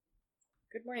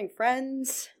Good morning,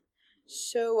 friends.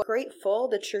 So grateful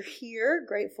that you're here,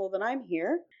 grateful that I'm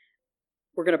here.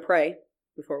 We're going to pray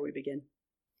before we begin.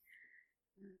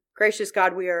 Gracious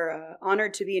God, we are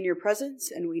honored to be in your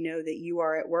presence, and we know that you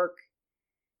are at work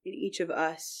in each of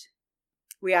us.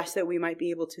 We ask that we might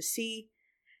be able to see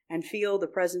and feel the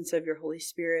presence of your Holy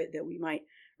Spirit, that we might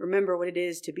remember what it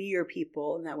is to be your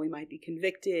people, and that we might be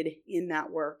convicted in that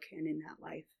work and in that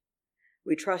life.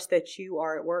 We trust that you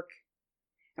are at work,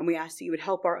 and we ask that you would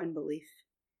help our unbelief.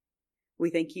 We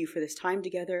thank you for this time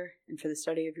together and for the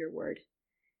study of your word.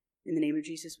 In the name of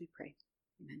Jesus we pray.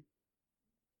 Amen.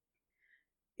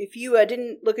 If you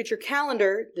didn't look at your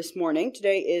calendar this morning,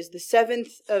 today is the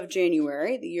 7th of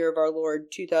January, the year of our Lord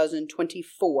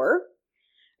 2024.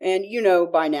 And you know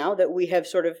by now that we have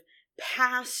sort of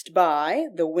passed by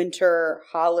the winter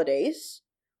holidays.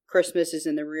 Christmas is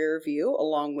in the rear view,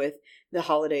 along with the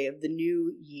holiday of the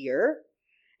New Year.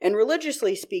 And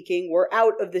religiously speaking, we're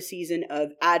out of the season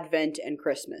of Advent and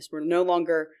Christmas. We're no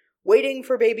longer waiting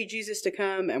for baby Jesus to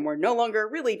come, and we're no longer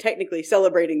really technically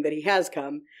celebrating that he has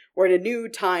come. We're in a new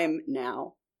time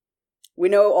now. We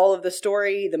know all of the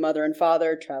story. The mother and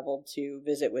father traveled to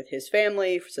visit with his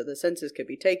family so the census could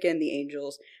be taken. The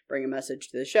angels bring a message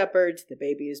to the shepherds. The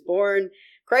baby is born.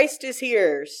 Christ is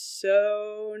here.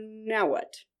 So now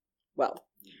what? Well,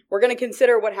 we're going to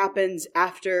consider what happens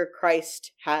after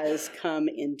Christ has come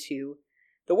into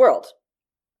the world.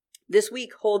 This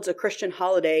week holds a Christian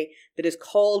holiday that is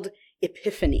called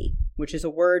Epiphany, which is a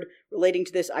word relating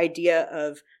to this idea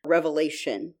of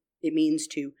revelation. It means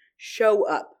to show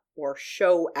up or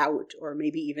show out or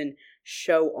maybe even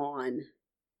show on.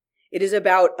 It is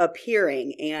about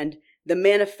appearing and the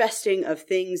manifesting of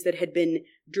things that had been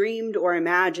dreamed or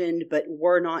imagined but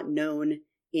were not known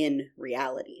in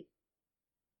reality.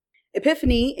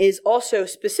 Epiphany is also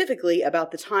specifically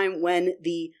about the time when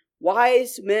the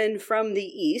wise men from the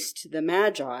east, the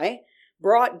Magi,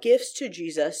 brought gifts to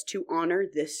Jesus to honor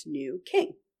this new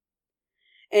king.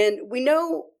 And we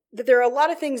know that there are a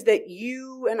lot of things that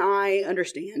you and I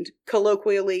understand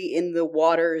colloquially in the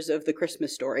waters of the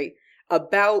Christmas story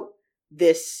about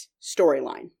this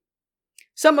storyline.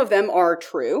 Some of them are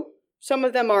true, some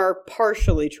of them are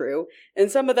partially true,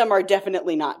 and some of them are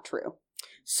definitely not true.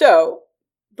 So,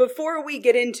 before we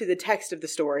get into the text of the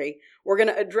story, we're going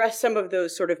to address some of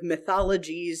those sort of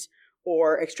mythologies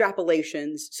or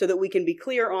extrapolations so that we can be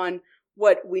clear on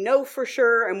what we know for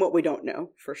sure and what we don't know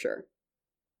for sure.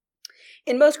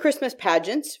 In most Christmas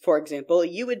pageants, for example,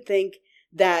 you would think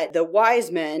that the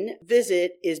wise men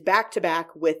visit is back to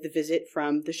back with the visit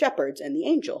from the shepherds and the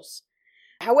angels.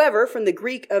 However, from the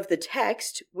Greek of the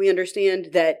text, we understand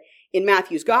that in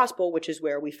Matthew's gospel, which is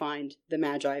where we find the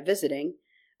Magi visiting,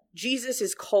 Jesus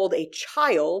is called a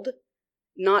child,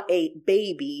 not a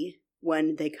baby,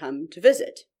 when they come to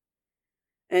visit.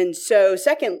 And so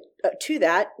second to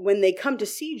that, when they come to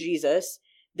see Jesus,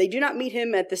 they do not meet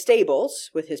him at the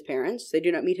stables with his parents. They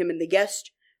do not meet him in the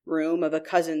guest room of a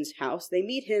cousin's house. They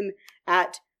meet him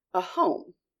at a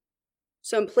home,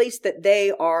 some place that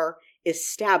they are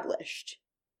established.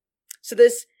 So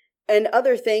this and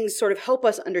other things sort of help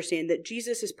us understand that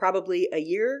Jesus is probably a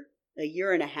year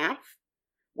and a half,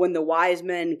 when the wise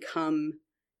men come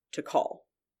to call.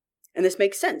 And this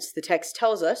makes sense. The text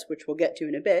tells us, which we'll get to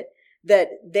in a bit, that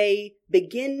they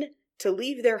begin to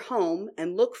leave their home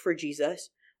and look for Jesus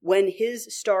when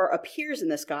his star appears in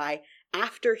the sky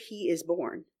after he is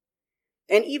born.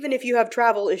 And even if you have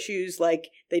travel issues like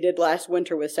they did last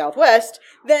winter with Southwest,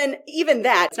 then even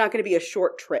that, it's not going to be a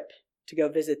short trip to go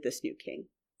visit this new king.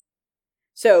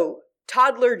 So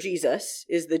toddler Jesus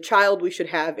is the child we should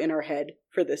have in our head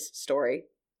for this story.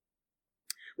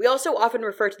 We also often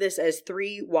refer to this as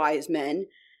three wise men,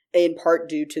 in part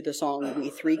due to the song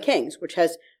We Three Kings, which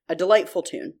has a delightful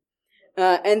tune.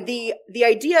 And the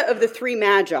idea of the three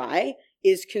Magi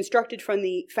is constructed from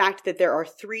the fact that there are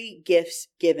three gifts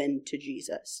given to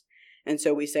Jesus. And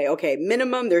so we say, okay,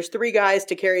 minimum, there's three guys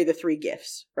to carry the three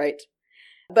gifts, right?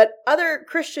 But other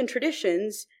Christian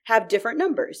traditions have different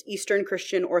numbers. Eastern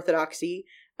Christian Orthodoxy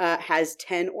has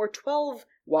 10 or 12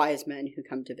 wise men who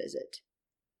come to visit.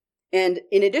 And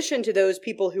in addition to those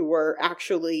people who were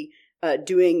actually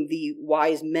doing the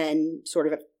wise men sort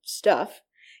of stuff,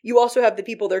 you also have the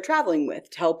people they're traveling with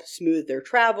to help smooth their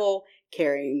travel,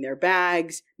 carrying their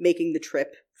bags, making the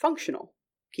trip functional,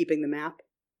 keeping the map.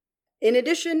 In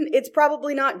addition, it's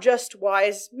probably not just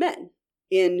wise men.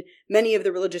 In many of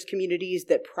the religious communities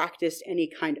that practiced any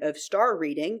kind of star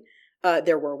reading,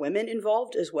 there were women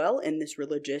involved as well in this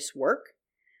religious work.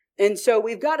 And so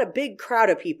we've got a big crowd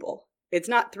of people. It's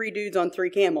not three dudes on three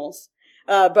camels,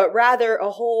 but rather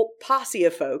a whole posse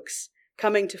of folks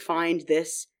coming to find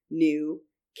this new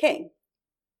king.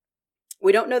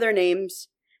 We don't know their names.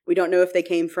 We don't know if they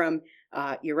came from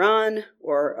Iran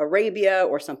or Arabia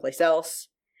or someplace else.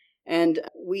 And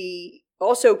we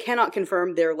also cannot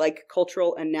confirm their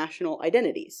cultural and national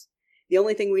identities. The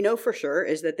only thing we know for sure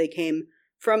is that they came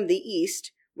from the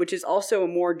East, which is also a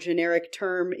more generic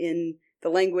term in the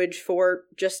language for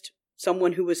just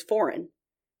someone who was foreign.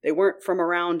 They weren't from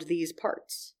around these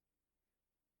parts.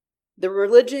 The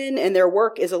religion and their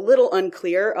work is a little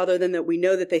unclear, other than that we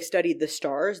know that they studied the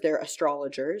stars, they're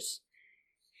astrologers,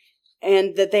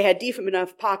 and that they had deep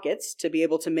enough pockets to be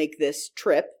able to make this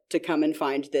trip to come and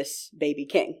find this baby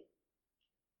king,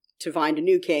 to find a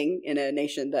new king in a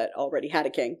nation that already had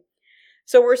a king.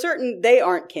 So we're certain they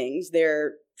aren't kings,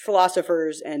 they're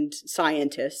philosophers and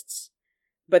scientists,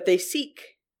 but they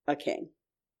seek a king.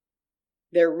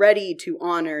 They're ready to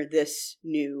honor this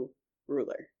new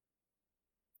ruler.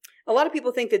 A lot of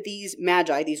people think that these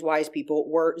Magi, these wise people,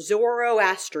 were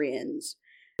Zoroastrians,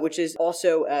 which is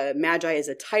also, Magi is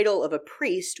a title of a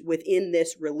priest within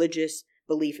this religious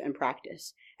belief and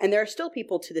practice. And there are still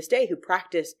people to this day who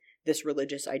practice this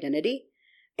religious identity.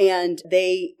 And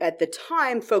they, at the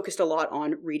time, focused a lot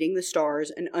on reading the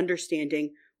stars and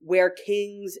understanding where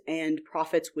kings and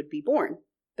prophets would be born.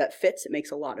 That fits. It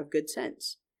makes a lot of good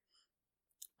sense.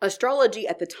 Astrology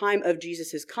at the time of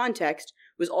Jesus' context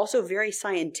was also very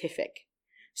scientific.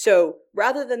 So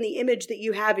rather than the image that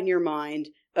you have in your mind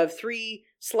of 3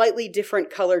 slightly different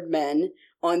colored men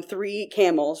on 3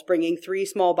 camels bringing 3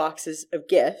 small boxes of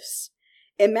gifts,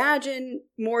 imagine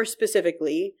more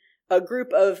specifically a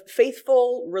group of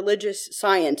faithful religious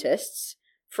scientists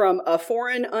from a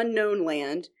foreign unknown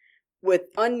land with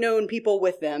unknown people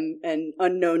with them and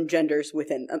unknown genders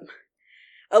within them.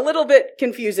 A little bit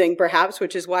confusing, perhaps,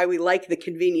 which is why we like the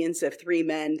convenience of 3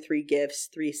 men, 3 gifts,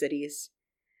 3 cities.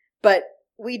 But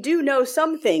we do know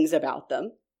some things about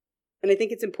them, and I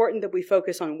think it's important that we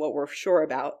focus on what we're sure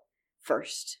about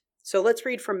first. So let's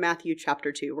read from Matthew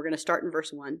chapter 2. We're going to start in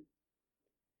verse 1.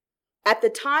 At the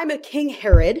time of King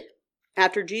Herod,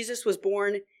 after Jesus was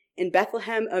born in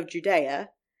Bethlehem of Judea,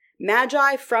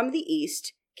 Magi from the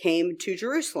east came to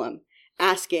Jerusalem,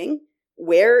 asking,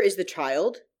 "Where is the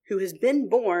child who has been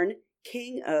born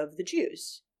King of the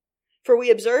Jews? For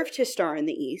we observed his star in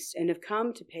the east and have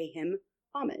come to pay him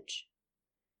homage."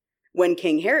 When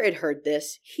King Herod heard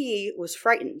this, he was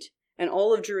frightened, and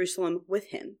all of Jerusalem with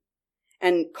him.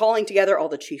 And calling together all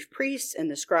the chief priests and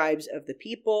the scribes of the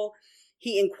people,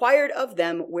 he inquired of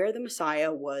them where the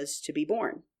Messiah was to be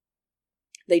born.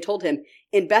 They told him,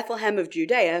 "In Bethlehem of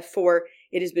Judea, for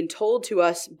it has been told to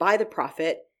us by the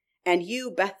prophet, and you,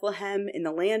 Bethlehem, in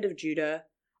the land of Judah,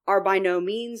 are by no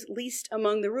means least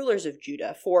among the rulers of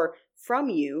Judah, for from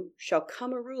you shall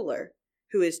come a ruler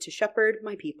who is to shepherd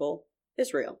my people,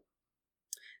 Israel."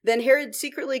 Then Herod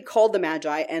secretly called the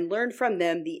Magi and learned from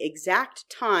them the exact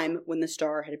time when the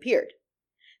star had appeared.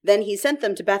 Then he sent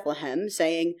them to Bethlehem,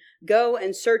 saying, "Go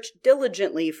and search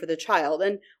diligently for the child,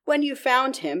 and when you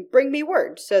found him, bring me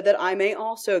word, so that I may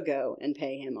also go and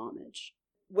pay him homage."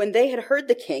 When they had heard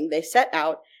the king, they set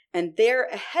out, and there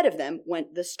ahead of them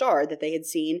went the star that they had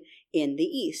seen in the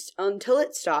east, until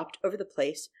it stopped over the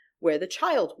place where the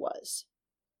child was.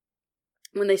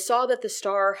 When they saw that the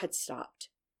star had stopped,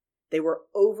 they were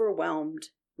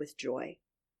overwhelmed with joy.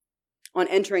 On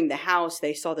entering the house,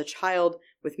 they saw the child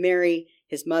with Mary,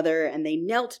 his mother, and they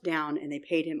knelt down and they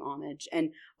paid him homage.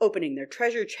 And opening their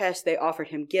treasure chest, they offered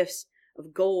him gifts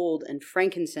of gold and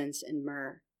frankincense and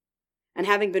myrrh. And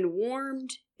having been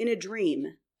warned in a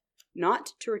dream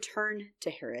not to return to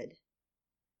Herod,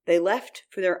 they left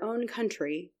for their own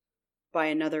country by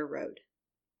another road.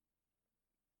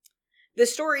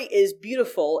 This story is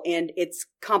beautiful and it's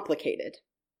complicated.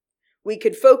 We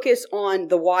could focus on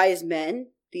the wise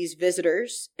men, these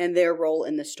visitors, and their role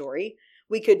in the story.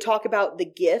 We could talk about the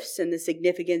gifts and the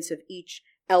significance of each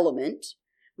element.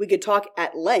 We could talk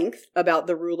at length about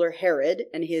the ruler Herod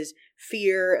and his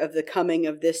fear of the coming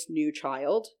of this new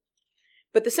child.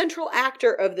 But the central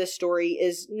actor of this story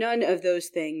is none of those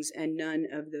things and none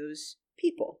of those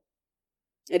people.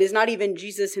 It is not even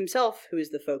Jesus himself who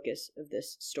is the focus of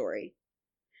this story.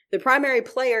 The primary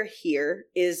player here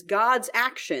is God's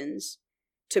actions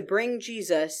to bring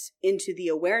Jesus into the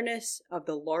awareness of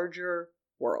the larger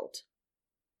world.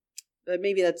 But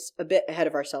maybe that's a bit ahead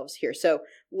of ourselves here. So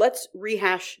let's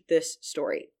rehash this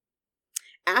story.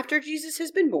 After Jesus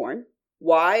has been born,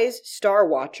 wise star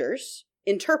watchers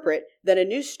interpret that a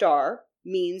new star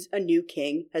means a new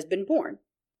king has been born.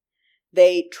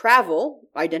 They travel,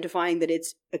 identifying that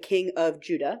it's a king of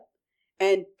Judah,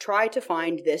 and try to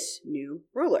find this new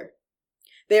ruler.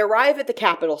 They arrive at the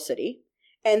capital city,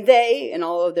 And they and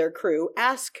all of their crew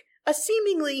ask a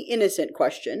seemingly innocent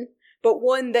question, but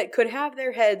one that could have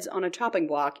their heads on a chopping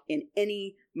block in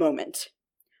any moment.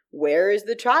 Where is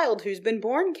the child who's been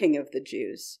born King of the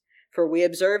Jews? For we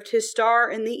observed his star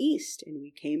in the east, and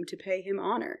we came to pay him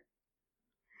honor.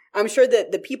 I'm sure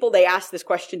that the people they asked this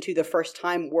question to the first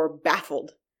time were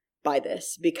baffled by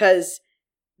this, because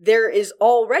there is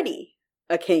already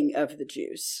a King of the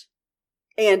Jews.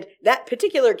 And that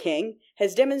particular king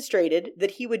has demonstrated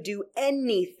that he would do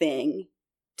anything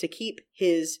to keep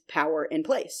his power in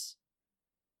place.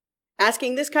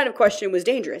 Asking this kind of question was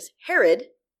dangerous. Herod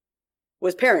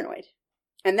was paranoid,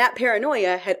 and that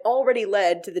paranoia had already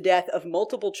led to the death of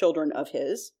multiple children of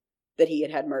his that he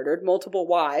had murdered, multiple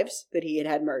wives that he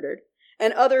had murdered,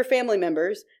 and other family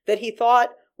members that he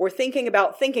thought were thinking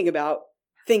about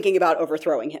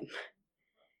overthrowing him.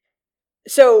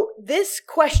 So this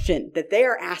question that they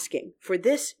are asking for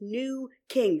this new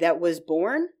king that was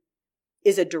born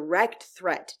is a direct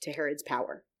threat to Herod's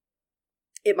power.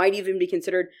 It might even be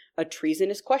considered a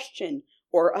treasonous question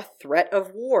or a threat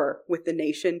of war with the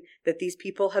nation that these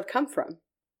people have come from.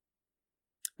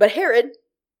 But Herod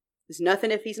is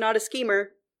nothing if he's not a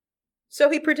schemer,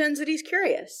 so he pretends that he's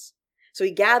curious. So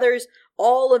he gathers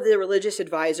all of the religious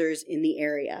advisors in the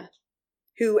area,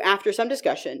 who, after some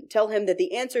discussion, tell him that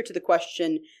the answer to the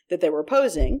question that they were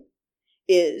posing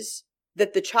is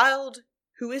that the child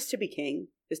who is to be king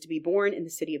is to be born in the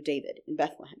city of David, in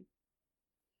Bethlehem.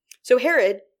 So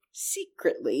Herod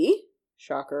secretly,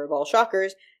 shocker of all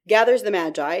shockers, gathers the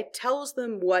Magi, tells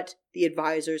them what the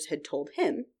advisors had told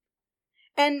him,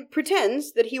 and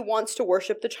pretends that he wants to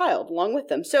worship the child along with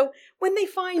them. So when they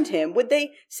find him, would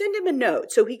they send him a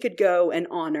note so he could go and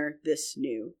honor this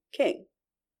new king?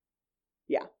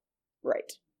 Yeah,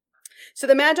 right. So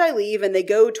the Magi leave and they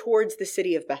go towards the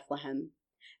city of Bethlehem.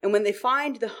 And when they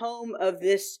find the home of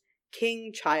this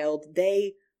king child,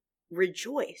 they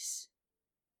rejoice.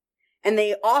 And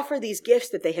they offer these gifts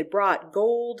that they had brought: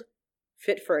 gold,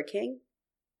 fit for a king;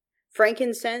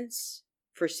 frankincense,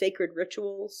 for sacred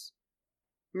rituals;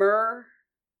 myrrh,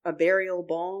 a burial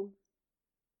balm.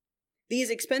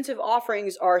 These expensive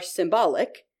offerings are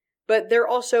symbolic, but they're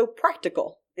also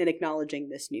practical in acknowledging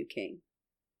this new king.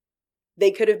 They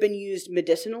could have been used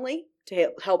medicinally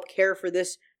to help care for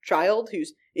this child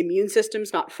whose immune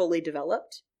system's not fully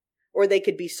developed, or they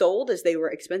could be sold as they were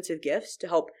expensive gifts to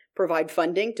help provide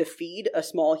funding to feed a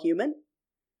small human.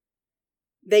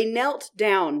 They knelt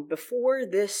down before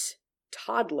this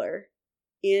toddler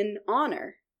in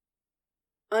honor,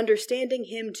 understanding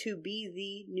him to be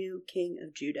the new king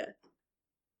of Judah.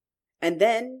 And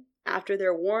then, after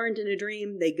they're warned in a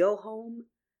dream, they go home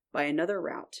by another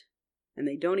route, and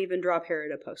they don't even drop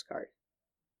Herod a postcard.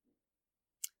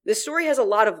 This story has a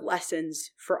lot of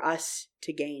lessons for us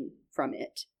to gain from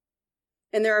it.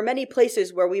 And there are many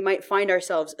places where we might find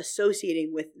ourselves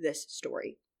associating with this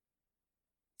story.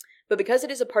 But because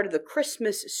it is a part of the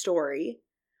Christmas story,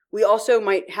 we also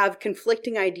might have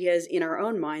conflicting ideas in our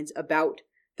own minds about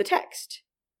the text.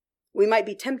 We might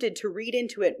be tempted to read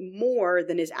into it more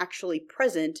than is actually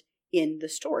present in the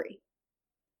story.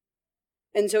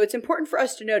 And so it's important for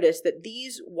us to notice that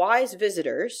these wise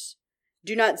visitors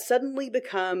do not suddenly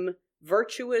become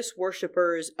virtuous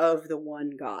worshipers of the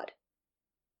one God.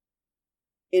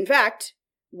 In fact,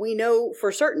 we know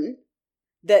for certain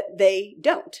that they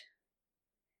don't.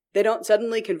 They don't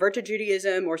suddenly convert to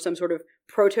Judaism or some sort of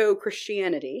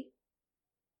proto-Christianity.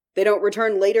 They don't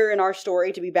return later in our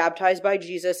story to be baptized by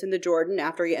Jesus in the Jordan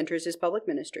after he enters his public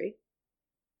ministry.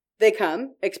 They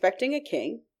come expecting a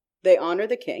king. They honor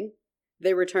the king.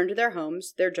 They return to their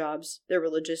homes, their jobs, their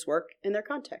religious work, and their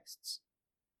contexts.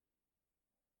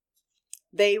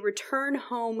 They return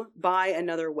home by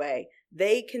another way.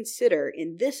 They consider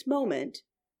in this moment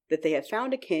that they have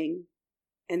found a king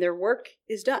and their work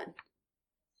is done.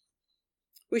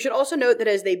 We should also note that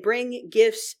as they bring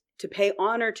gifts to pay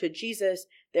honor to Jesus,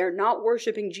 they're not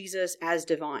worshiping Jesus as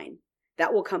divine.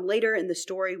 That will come later in the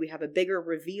story. We have a bigger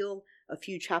reveal a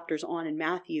few chapters on in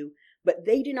Matthew, but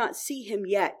they do not see him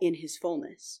yet in his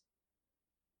fullness.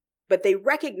 But they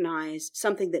recognize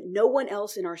something that no one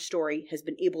else in our story has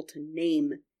been able to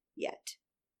name yet.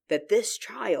 That this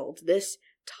child, this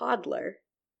toddler,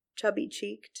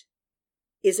 chubby-cheeked,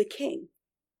 is a king,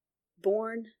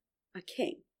 born a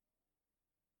king.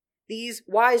 These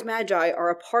wise magi are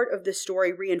a part of this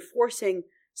story, reinforcing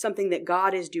something that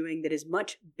God is doing that is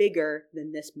much bigger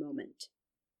than this moment.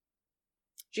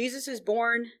 Jesus is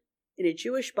born in a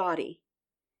Jewish body,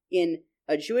 in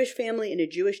a Jewish family, in a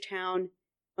Jewish town,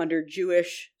 under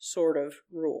Jewish sort of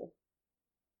rule.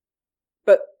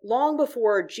 But long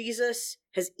before Jesus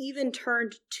has even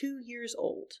turned 2 years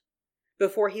old,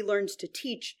 before he learns to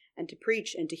teach and to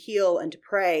preach and to heal and to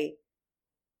pray.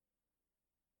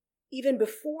 Even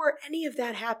before any of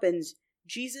that happens,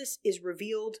 Jesus is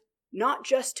revealed not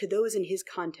just to those in his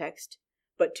context,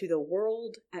 but to the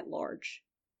world at large.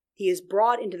 He is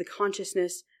brought into the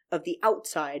consciousness of the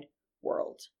outside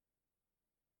world.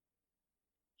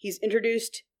 He's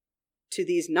introduced to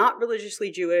these not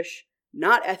religiously Jewish,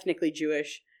 not ethnically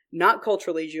Jewish, not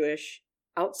culturally Jewish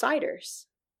outsiders.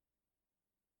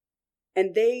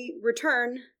 And they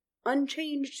return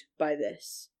unchanged by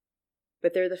this,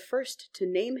 but they're the first to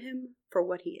name him for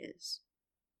what he is.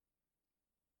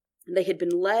 They had been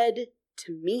led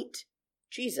to meet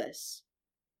Jesus,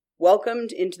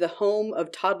 welcomed into the home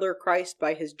of toddler Christ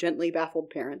by his gently baffled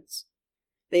parents.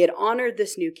 They had honored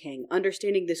this new king,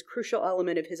 understanding this crucial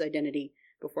element of his identity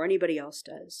before anybody else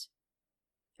does.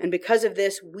 And because of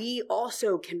this, we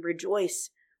also can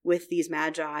rejoice with these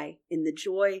Magi in the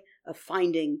joy of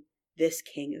finding this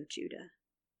King of Judah.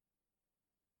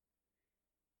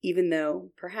 Even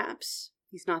though, perhaps,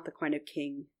 he's not the kind of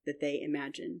king that they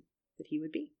imagine that he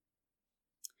would be.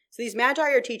 So these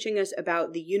Magi are teaching us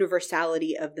about the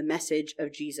universality of the message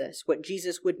of Jesus, what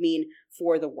Jesus would mean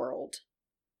for the world.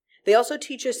 They also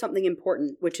teach us something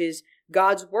important, which is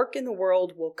God's work in the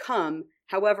world will come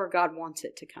however God wants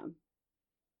it to come.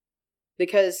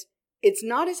 Because it's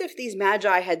not as if these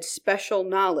Magi had special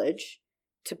knowledge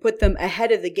to put them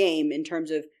ahead of the game in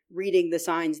terms of reading the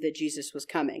signs that Jesus was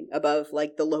coming, above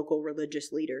like the local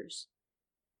religious leaders.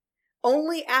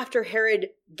 Only after Herod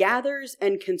gathers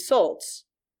and consults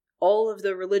all of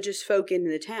the religious folk in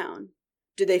the town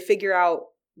do they figure out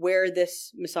where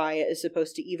this Messiah is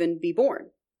supposed to even be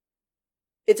born.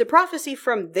 It's a prophecy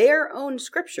from their own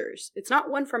scriptures. It's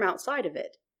not one from outside of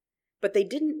it. But they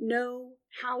didn't know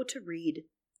how to read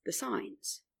the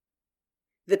signs.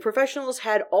 The professionals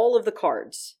had all of the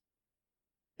cards.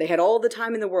 They had all the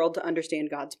time in the world to understand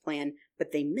God's plan,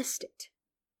 but they missed it.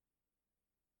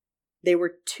 They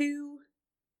were too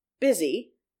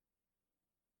busy,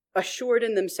 assured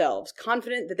in themselves,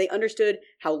 confident that they understood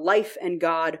how life and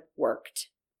God worked.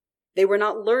 They were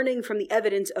not learning from the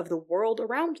evidence of the world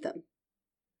around them.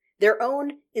 Their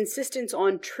own insistence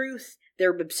on truth,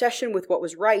 their obsession with what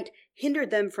was right,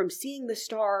 hindered them from seeing the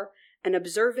star and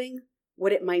observing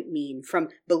what it might mean, from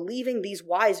believing these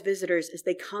wise visitors as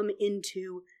they come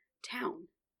into town.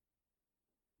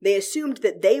 They assumed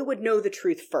that they would know the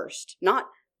truth first, not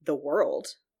the world.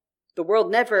 The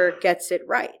world never gets it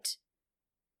right.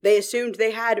 They assumed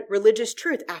they had religious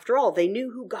truth. After all, they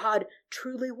knew who God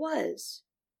truly was.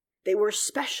 They were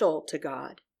special to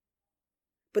God.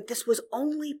 But this was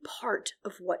only part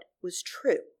of what was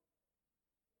true.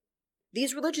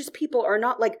 These religious people are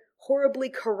not like horribly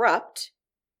corrupt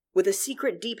with a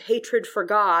secret deep hatred for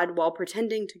God while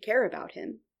pretending to care about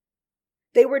him.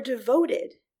 They were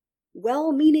devoted,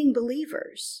 well-meaning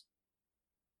believers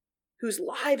whose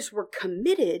lives were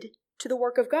committed to the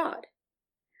work of God.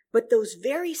 But those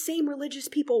very same religious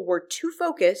people were too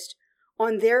focused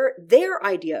on their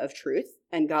idea of truth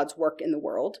and God's work in the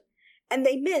world, and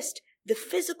they missed the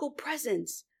physical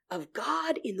presence of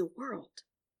God in the world,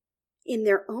 in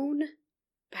their own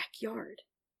backyard.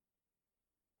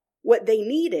 What they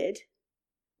needed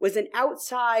was an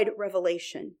outside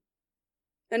revelation,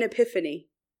 an epiphany,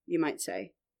 you might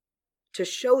say, to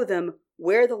show them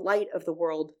where the light of the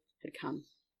world had come.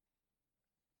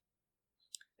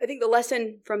 I think the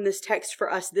lesson from this text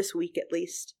for us this week, at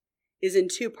least, is in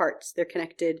two parts. They're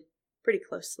connected pretty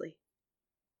closely.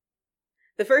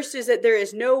 The first is that there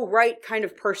is no right kind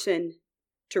of person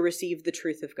to receive the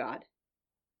truth of God.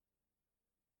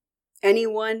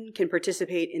 Anyone can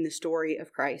participate in the story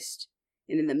of Christ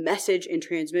and in the message and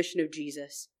transmission of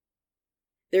Jesus.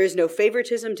 There is no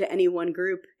favoritism to any one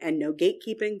group and no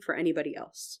gatekeeping for anybody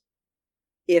else.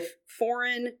 If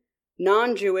foreign,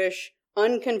 non-Jewish,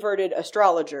 unconverted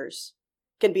astrologers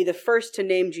can be the first to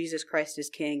name Jesus Christ as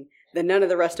king, then none of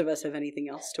the rest of us have anything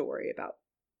else to worry about.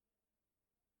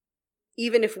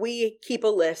 Even if we keep a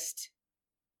list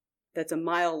that's a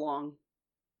mile long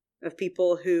of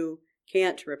people who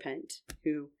can't repent,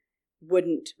 who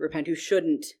wouldn't repent, who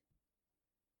shouldn't,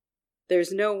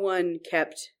 there's no one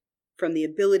kept from the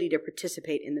ability to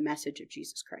participate in the message of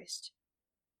Jesus Christ.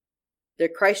 The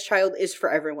Christ child is for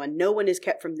everyone. No one is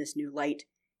kept from this new light.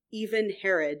 Even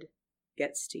Herod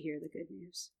gets to hear the good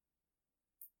news.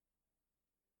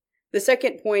 The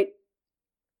second point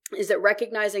is that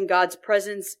recognizing God's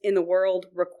presence in the world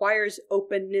requires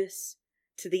openness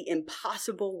to the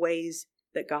impossible ways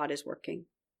that God is working.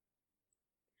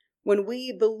 When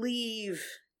we believe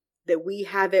that we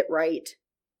have it right,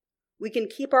 we can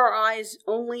keep our eyes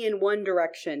only in one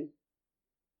direction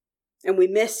And we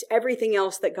miss everything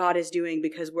else that God is doing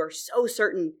because we're so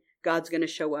certain God's going to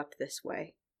show up this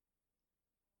way.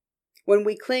 When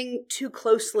we cling too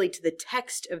closely to the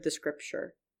text of the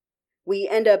scripture, we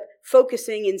end up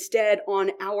focusing instead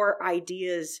on our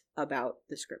ideas about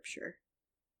the scripture.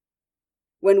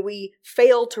 When we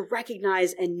fail to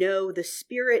recognize and know the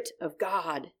Spirit of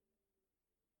God,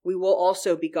 we will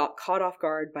also be caught off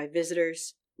guard by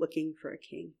visitors looking for a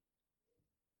king.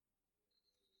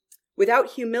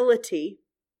 Without humility,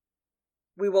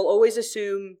 we will always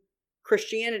assume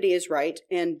Christianity is right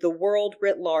and the world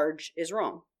writ large is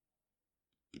wrong.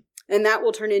 And that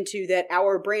will turn into that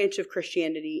our branch of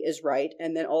Christianity is right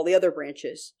and then all the other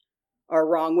branches are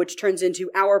wrong, which turns into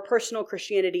our personal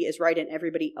Christianity is right and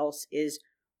everybody else is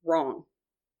wrong.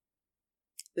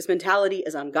 This mentality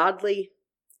is ungodly,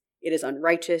 it is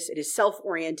unrighteous, it is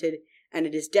self-oriented, and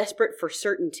it is desperate for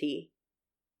certainty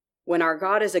when our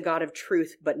God is a God of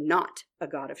truth, but not a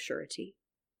God of surety.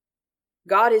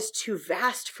 God is too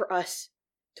vast for us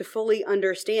to fully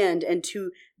understand and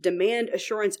to demand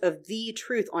assurance of the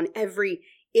truth on every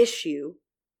issue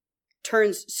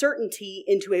turns certainty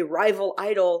into a rival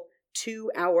idol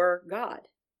to our God.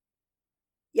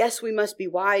 Yes, we must be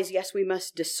wise. Yes, we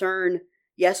must discern.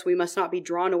 Yes, we must not be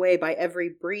drawn away by every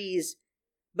breeze.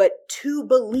 But to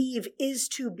believe is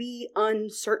to be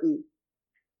uncertain,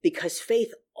 because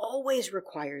faith always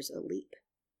requires a leap.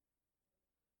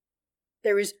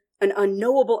 There is an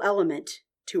unknowable element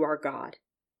to our God.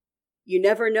 You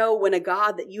never know when a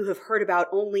God that you have heard about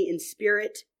only in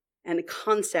spirit and a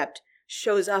concept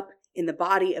shows up in the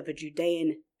body of a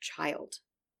Judean child.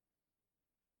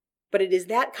 But it is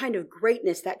that kind of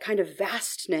greatness, that kind of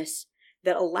vastness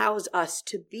that allows us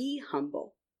to be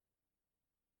humble.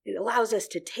 It allows us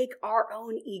to take our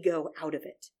own ego out of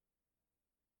it.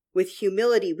 With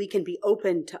humility, we can be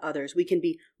open to others. We can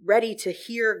be ready to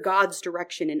hear God's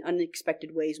direction in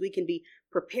unexpected ways. We can be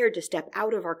prepared to step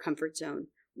out of our comfort zone,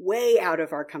 way out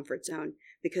of our comfort zone,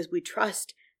 because we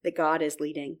trust that God is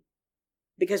leading.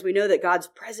 Because we know that God's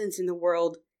presence in the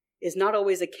world is not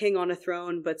always a king on a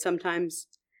throne, but sometimes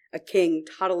a king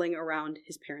toddling around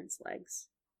his parents' legs.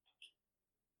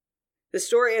 The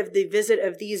story of the visit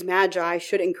of these Magi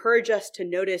should encourage us to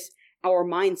notice our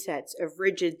mindsets of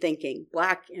rigid thinking,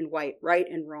 black and white, right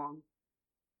and wrong.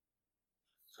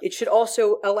 It should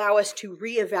also allow us to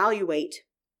reevaluate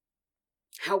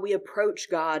how we approach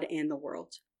God and the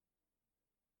world.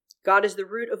 God is the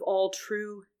root of all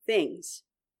true things.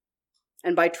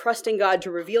 And by trusting God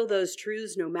to reveal those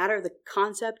truths, no matter the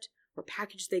concept or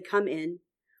package they come in,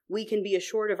 we can be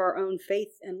assured of our own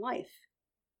faith and life.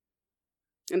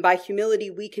 And by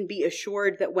humility, we can be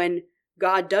assured that when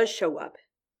God does show up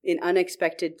in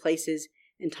unexpected places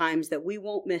and times, that we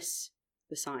won't miss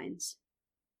the signs,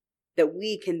 that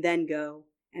we can then go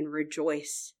and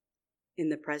rejoice in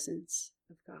the presence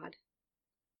of God.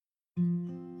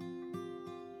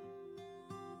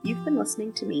 You've been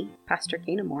listening to me, Pastor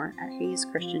Cana at Hayes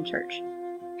Christian Church.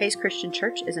 Hayes Christian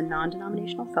Church is a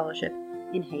non-denominational fellowship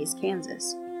in Hayes,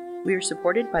 Kansas. We are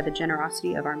supported by the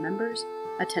generosity of our members,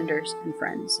 attenders, and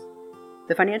friends.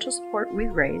 The financial support we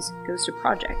raise goes to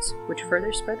projects which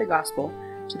further spread the gospel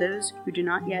to those who do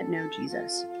not yet know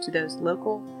Jesus, to those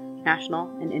local, national,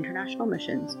 and international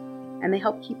missions, and they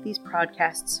help keep these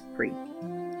podcasts free.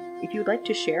 If you would like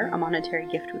to share a monetary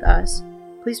gift with us,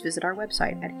 please visit our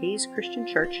website at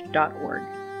hayeschristianchurch.org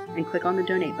and click on the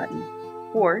donate button,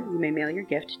 or you may mail your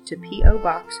gift to P.O.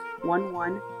 Box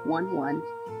 1111,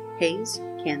 Hayes,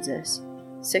 Kansas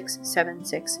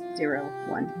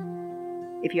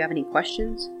 67601. If you have any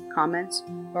questions, comments,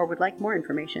 or would like more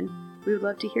information, we would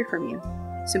love to hear from you.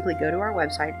 Simply go to our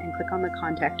website and click on the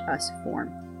Contact Us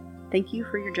form. Thank you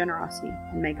for your generosity,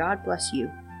 and may God bless you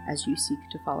as you seek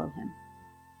to follow Him.